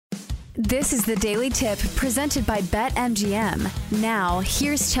This is the Daily Tip presented by BetMGM. Now,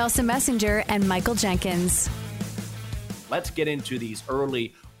 here's Chelsea Messenger and Michael Jenkins. Let's get into these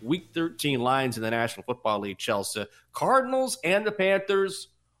early Week 13 lines in the National Football League, Chelsea. Cardinals and the Panthers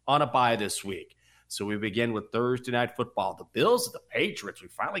on a bye this week. So we begin with Thursday Night Football. The Bills and the Patriots. We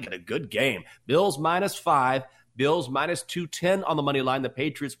finally get a good game. Bills -5. Bills -210 on the money line. The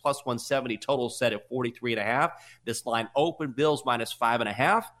Patriots +170. Total set at 43.5. This line open. Bills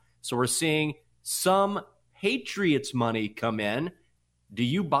 -5.5. So we're seeing some Patriots money come in. Do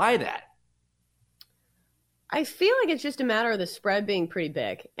you buy that? I feel like it's just a matter of the spread being pretty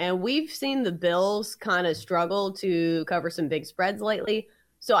big. And we've seen the Bills kind of struggle to cover some big spreads lately.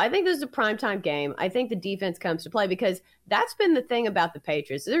 So I think this is a primetime game. I think the defense comes to play because that's been the thing about the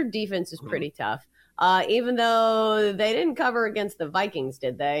Patriots. Their defense is pretty tough. Even though they didn't cover against the Vikings,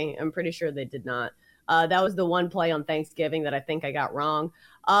 did they? I'm pretty sure they did not. That was the one play on Thanksgiving that I think I got wrong.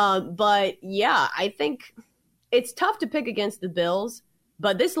 But yeah, I think it's tough to pick against the Bills,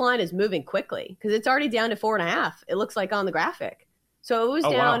 but this line is moving quickly because it's already down to 4.5. It looks like on the graphic. So it was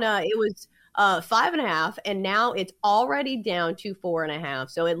down, it was 5.5, and now it's already down to 4.5.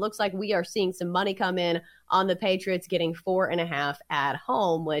 So it looks like we are seeing some money come in on the Patriots getting 4.5 at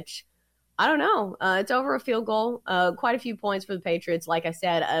home, which I don't know. It's over a field goal, quite a few points for the Patriots. Like I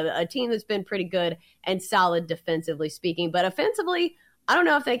said, a team that's been pretty good and solid defensively speaking. But offensively, I don't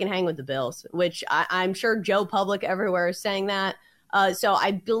know if they can hang with the Bills, which I'm sure Joe Public everywhere is saying that. So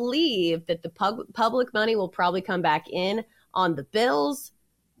I believe that the public money will probably come back in on the Bills.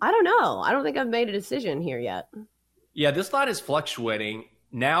 I don't know. I don't think I've made a decision here yet. Yeah, this line is fluctuating.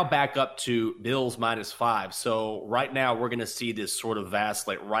 Now back up to Bills -5. So right now we're going to see this sort of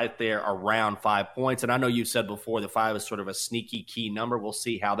vacillate right there around 5 points. And I know you said before that 5 is sort of a sneaky key number. We'll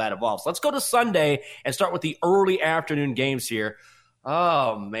see how that evolves. Let's go to Sunday and start with the early afternoon games here.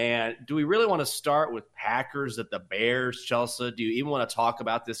 Oh, man. Do we really want to start with Packers at the Bears, Chelsea? Do you even want to talk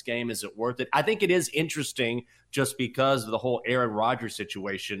about this game? Is it worth it? I think it is interesting just because of the whole Aaron Rodgers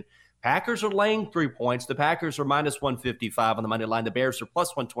situation. Packers are laying 3 points. The Packers are -155 on the money line. The Bears are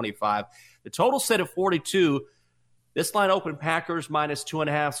 +125. The total set at 42. This line opened Packers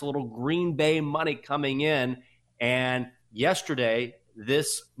 -2.5. So a little Green Bay money coming in. And yesterday,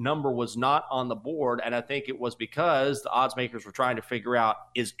 this number was not on the board. And I think it was because the odds makers were trying to figure out,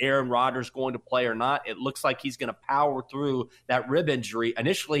 is Aaron Rodgers going to play or not? It looks like he's going to power through that rib injury.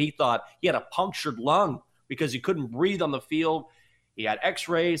 Initially, he thought he had a punctured lung because he couldn't breathe on the field. He had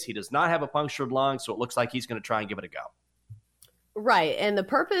x-rays. He does not have a punctured lung, so it looks like he's going to try and give it a go. Right, and the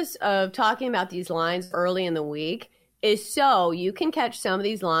purpose of talking about these lines early in the week is so you can catch some of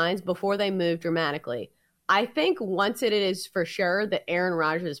these lines before they move dramatically. I think once it is for sure that Aaron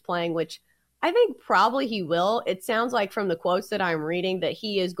Rodgers is playing, which I think probably he will, it sounds like from the quotes that I'm reading that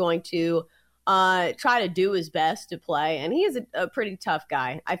he is going to try to do his best to play. And he is a pretty tough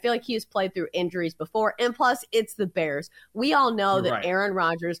guy. I feel like he has played through injuries before. And plus, it's the Bears. We all know that Aaron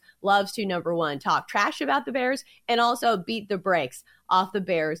Rodgers loves to, number one, talk trash about the Bears and also beat the brakes off the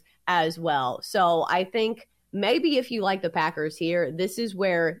Bears as well. So I think maybe if you like the Packers here, this is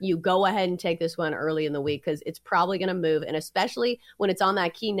where you go ahead and take this one early in the week because it's probably going to move. And especially when it's on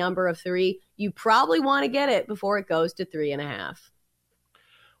that key number of 3, you probably want to get it before it goes to 3.5.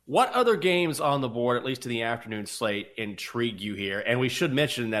 What other games on the board, at least in the afternoon slate, intrigue you here? And we should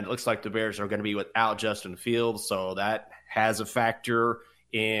mention that it looks like the Bears are going to be without Justin Fields, so that has a factor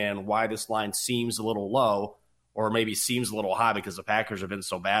in why this line seems a little low or maybe seems a little high because the Packers have been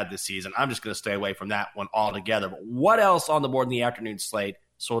so bad this season. I'm just going to stay away from that one altogether. But what else on the board in the afternoon slate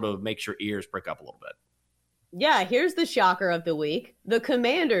sort of makes your ears prick up a little bit? Yeah, here's the shocker of the week. The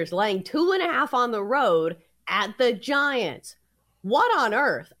Commanders laying 2.5 on the road at the Giants. What on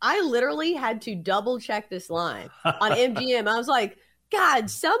earth? I literally had to double check this line on MGM. I was like, God,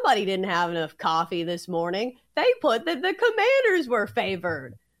 somebody didn't have enough coffee this morning. They put that the Commanders were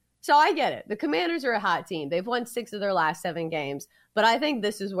favored. So I get it. The Commanders are a hot team. They've won 6 of their last 7 games. But I think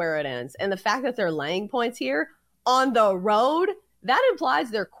this is where it ends. And the fact that they're laying points here on the road, that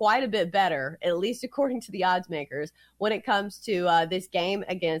implies they're quite a bit better, at least according to the odds makers, when it comes to this game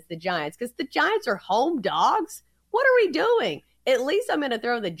against the Giants. Because the Giants are home dogs. What are we doing? At least I'm going to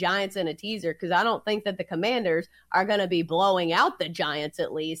throw the Giants in a teaser because I don't think that the Commanders are going to be blowing out the Giants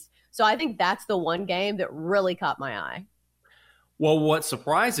at least. So I think that's the one game that really caught my eye. Well, what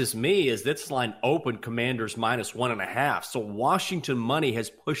surprises me is this line opened Commanders -1.5. So Washington money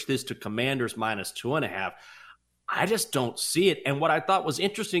has pushed this to Commanders -2.5. I just don't see it. And what I thought was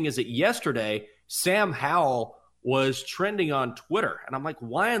interesting is that yesterday, Sam Howell was trending on Twitter. And I'm like,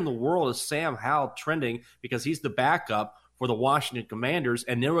 why in the world is Sam Howell trending? Because he's the backup for the Washington Commanders.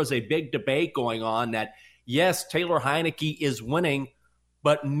 And there was a big debate going on that, yes, Taylor Heineke is winning,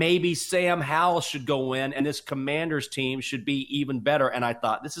 but maybe Sam Howell should go in and this Commanders team should be even better. And I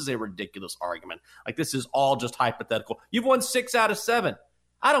thought, this is a ridiculous argument. Like, this is all just hypothetical. You've won 6 out of 7.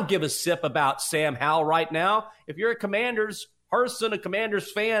 I don't give a sip about Sam Howell right now. If you're a Commanders person, a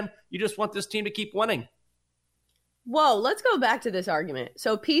Commanders fan, you just want this team to keep winning. Whoa, let's go back to this argument.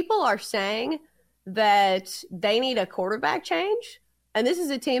 So people are saying that they need a quarterback change, and this is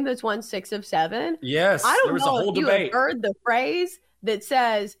a team that's won 6 of 7. Yes, I don't there was know a whole if you debate. have heard the phrase that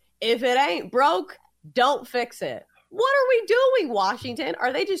says, if it ain't broke, don't fix it. What are we doing, Washington?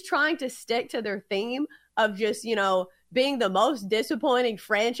 Are they just trying to stick to their theme of just, being the most disappointing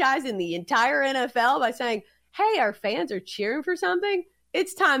franchise in the entire NFL by saying, hey, our fans are cheering for something?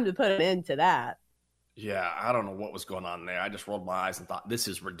 It's time to put an end to that. Yeah, I don't know what was going on there. I just rolled my eyes and thought, this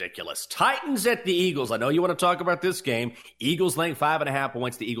is ridiculous. Titans at the Eagles. I know you want to talk about this game. Eagles laying 5.5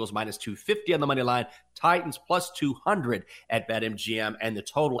 points. The Eagles minus 250 on the money line. Titans plus 200 at BetMGM, and the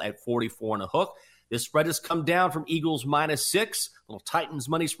total at 44 and a hook. This spread has come down from Eagles minus 6. Little Titans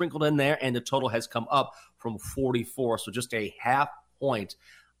money sprinkled in there, and the total has come up from 44. So just a half point.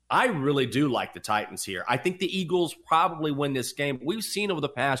 I really do like the Titans here. I think the Eagles probably win this game. We've seen over the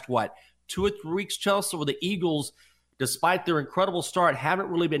past, 2 or 3 weeks, Chelsea, where the Eagles, despite their incredible start, haven't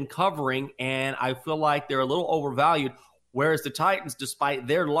really been covering, and I feel like they're a little overvalued, whereas the Titans, despite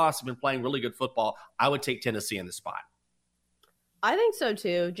their loss, have been playing really good football. I would take Tennessee in this spot. I think so,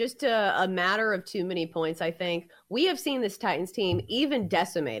 too. Just a matter of too many points, I think. We have seen this Titans team even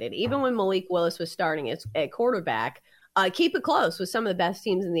decimated, even when Malik Willis was starting at quarterback. Keep it close with some of the best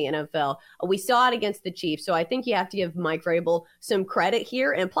teams in the NFL. We saw it against the Chiefs, so I think you have to give Mike Vrabel some credit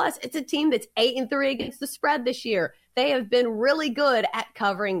here. And plus, it's a team that's 8-3 against the spread this year. They have been really good at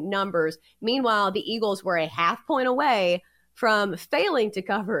covering numbers. Meanwhile, the Eagles were a half point away from failing to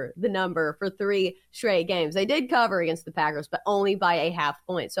cover the number for 3 straight games. They did cover against the Packers, but only by a half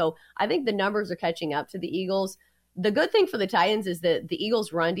point. So I think the numbers are catching up to the Eagles. The good thing for the Titans is that the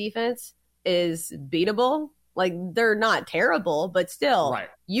Eagles' run defense is beatable. Like, they're not terrible, but still, right,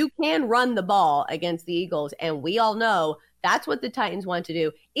 you can run the ball against the Eagles, and we all know that's what the Titans want to do.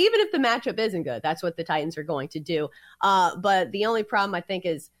 Even if the matchup isn't good, that's what the Titans are going to do. But the only problem, I think,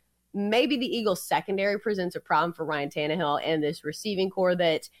 is maybe the Eagles' secondary presents a problem for Ryan Tannehill and this receiving core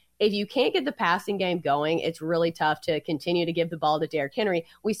that if you can't get the passing game going, it's really tough to continue to give the ball to Derrick Henry.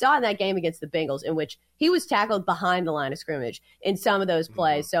 We saw in that game against the Bengals in which he was tackled behind the line of scrimmage in some of those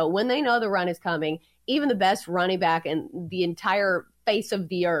plays. So when they know the run is coming, even the best running back in the entire face of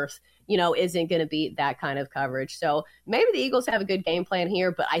the earth, isn't going to beat that kind of coverage. So maybe the Eagles have a good game plan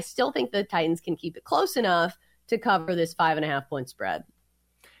here, but I still think the Titans can keep it close enough to cover this 5.5 point spread.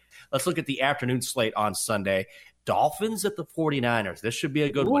 Let's look at the afternoon slate on Sunday. Dolphins at the 49ers. This should be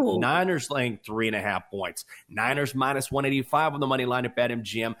a good Ooh. one. Niners laying 3.5 points. Niners minus 185 on the money line at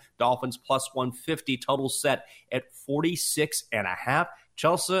BetMGM. Dolphins plus 150. Total set at 46.5.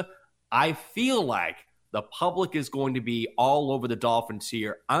 Chelsea, I feel like the public is going to be all over the Dolphins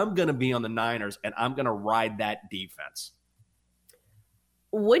here. I'm going to be on the Niners, and I'm going to ride that defense.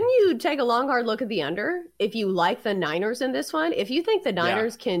 Wouldn't you take a long, hard look at the under if you like the Niners in this one? If you think the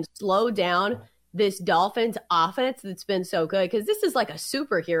Niners can slow down this Dolphins offense that's been so good, because this is like a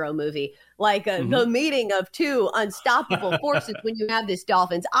superhero movie, like the meeting of 2 unstoppable forces when you have this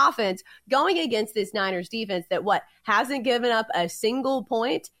Dolphins offense going against this Niners defense that hasn't given up a single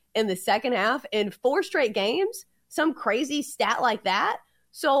point in the second half in 4 straight games, some crazy stat like that.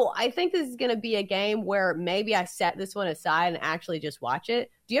 So I think this is going to be a game where maybe I set this one aside and actually just watch it.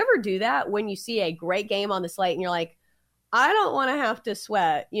 Do you ever do that when you see a great game on the slate and you're like, I don't want to have to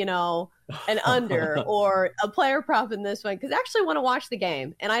sweat, an under or a player prop in this one, because I actually want to watch the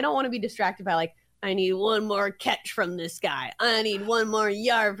game and I don't want to be distracted by I need one more catch from this guy. I need one more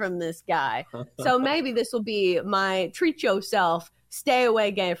yard from this guy. So maybe this will be my treat yourself, stay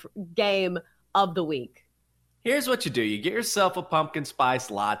away game of the week. Here's what you do. You get yourself a pumpkin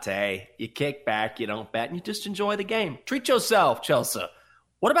spice latte. You kick back, you don't bet, and you just enjoy the game. Treat yourself, Chelsea.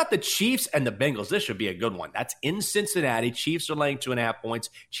 What about the Chiefs and the Bengals? This should be a good one. That's in Cincinnati. Chiefs are laying 2.5 points.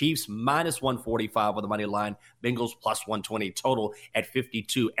 Chiefs minus 145 on the money line. Bengals plus 120 total at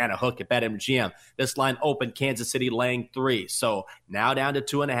 52 and a hook at BetMGM. This line opened Kansas City laying 3. So now down to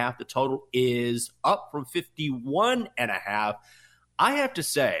 2.5. The total is up from 51.5. I have to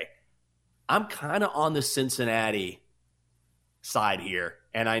say, I'm kind of on the Cincinnati side here,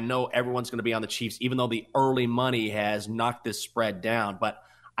 and I know everyone's going to be on the Chiefs, even though the early money has knocked this spread down. But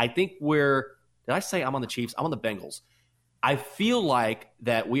I think did I say I'm on the Chiefs? I'm on the Bengals. I feel like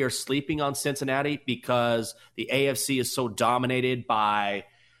that we are sleeping on Cincinnati because the AFC is so dominated by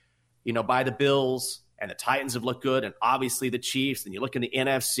the Bills, and the Titans have looked good, and obviously the Chiefs. And you look in the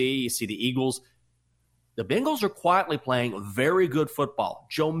NFC, you see the Eagles. The Bengals are quietly playing very good football.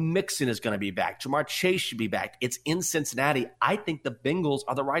 Joe Mixon is going to be back. Jamar Chase should be back. It's in Cincinnati. I think the Bengals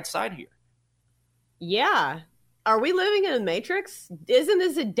are the right side here. Yeah. Are we living in a matrix? Isn't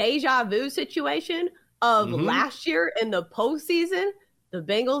this a deja vu situation of last year in the postseason? The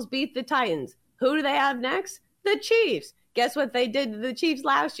Bengals beat the Titans. Who do they have next? The Chiefs. Guess what they did to the Chiefs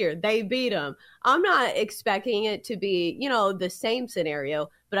last year? They beat them. I'm not expecting it to be, the same scenario,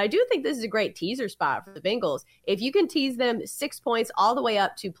 but I do think this is a great teaser spot for the Bengals. If you can tease them 6 points all the way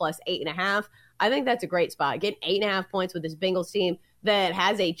up to plus 8.5, I think that's a great spot. Get 8.5 points with this Bengals team that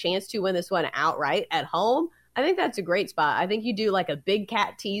has a chance to win this one outright at home. I think that's a great spot. I think you do like a big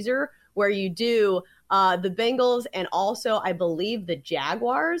cat teaser where you do the Bengals and also, I believe, the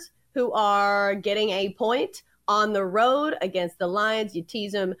Jaguars, who are getting a point on the road against the Lions. You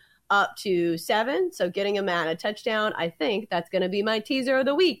tease them up to 7, so getting them at a touchdown. I think that's going to be my teaser of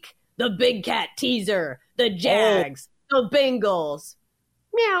the week. The big cat teaser, the Jags, the Bengals.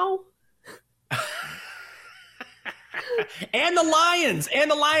 Meow. And the Lions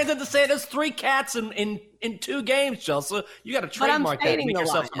at the same. There's 3 cats in 2 games, Chelsea. You got to trademark that. Make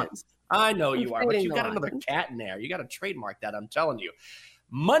yourself I know you are, but you got another cat in there. You got to trademark that. I'm telling you.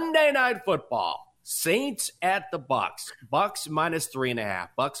 Monday Night Football. Saints at the Bucks. Bucks minus 3.5.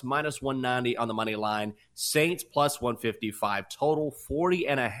 Bucks minus 190 on the money line. Saints plus 155. Total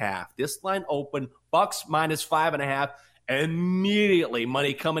 40.5. This line open. Bucks minus 5.5. Immediately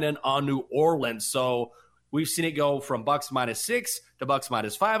money coming in on New Orleans. So we've seen it go from Bucks minus 6 to Bucks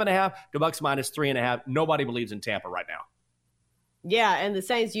minus 5.5 to Bucks minus 3.5. Nobody believes in Tampa right now. Yeah, and the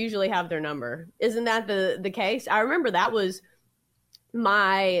Saints usually have their number. Isn't that the case? I remember that was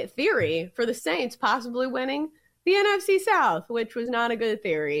my theory for the Saints possibly winning the NFC South, which was not a good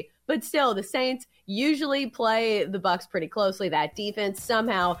theory. But still, the Saints usually play the Bucks pretty closely. That defense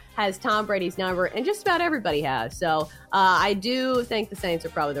somehow has Tom Brady's number, and just about everybody has. So I do think the Saints are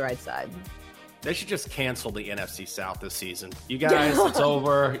probably the right side. They should just cancel the NFC South this season. You guys, it's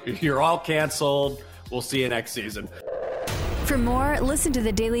over. You're all canceled. We'll see you next season. For more, listen to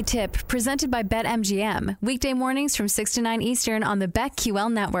the Daily Tip presented by BetMGM. Weekday mornings from 6 to 9 Eastern on the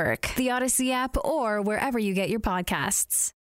BetQL network, the Odyssey app, or wherever you get your podcasts.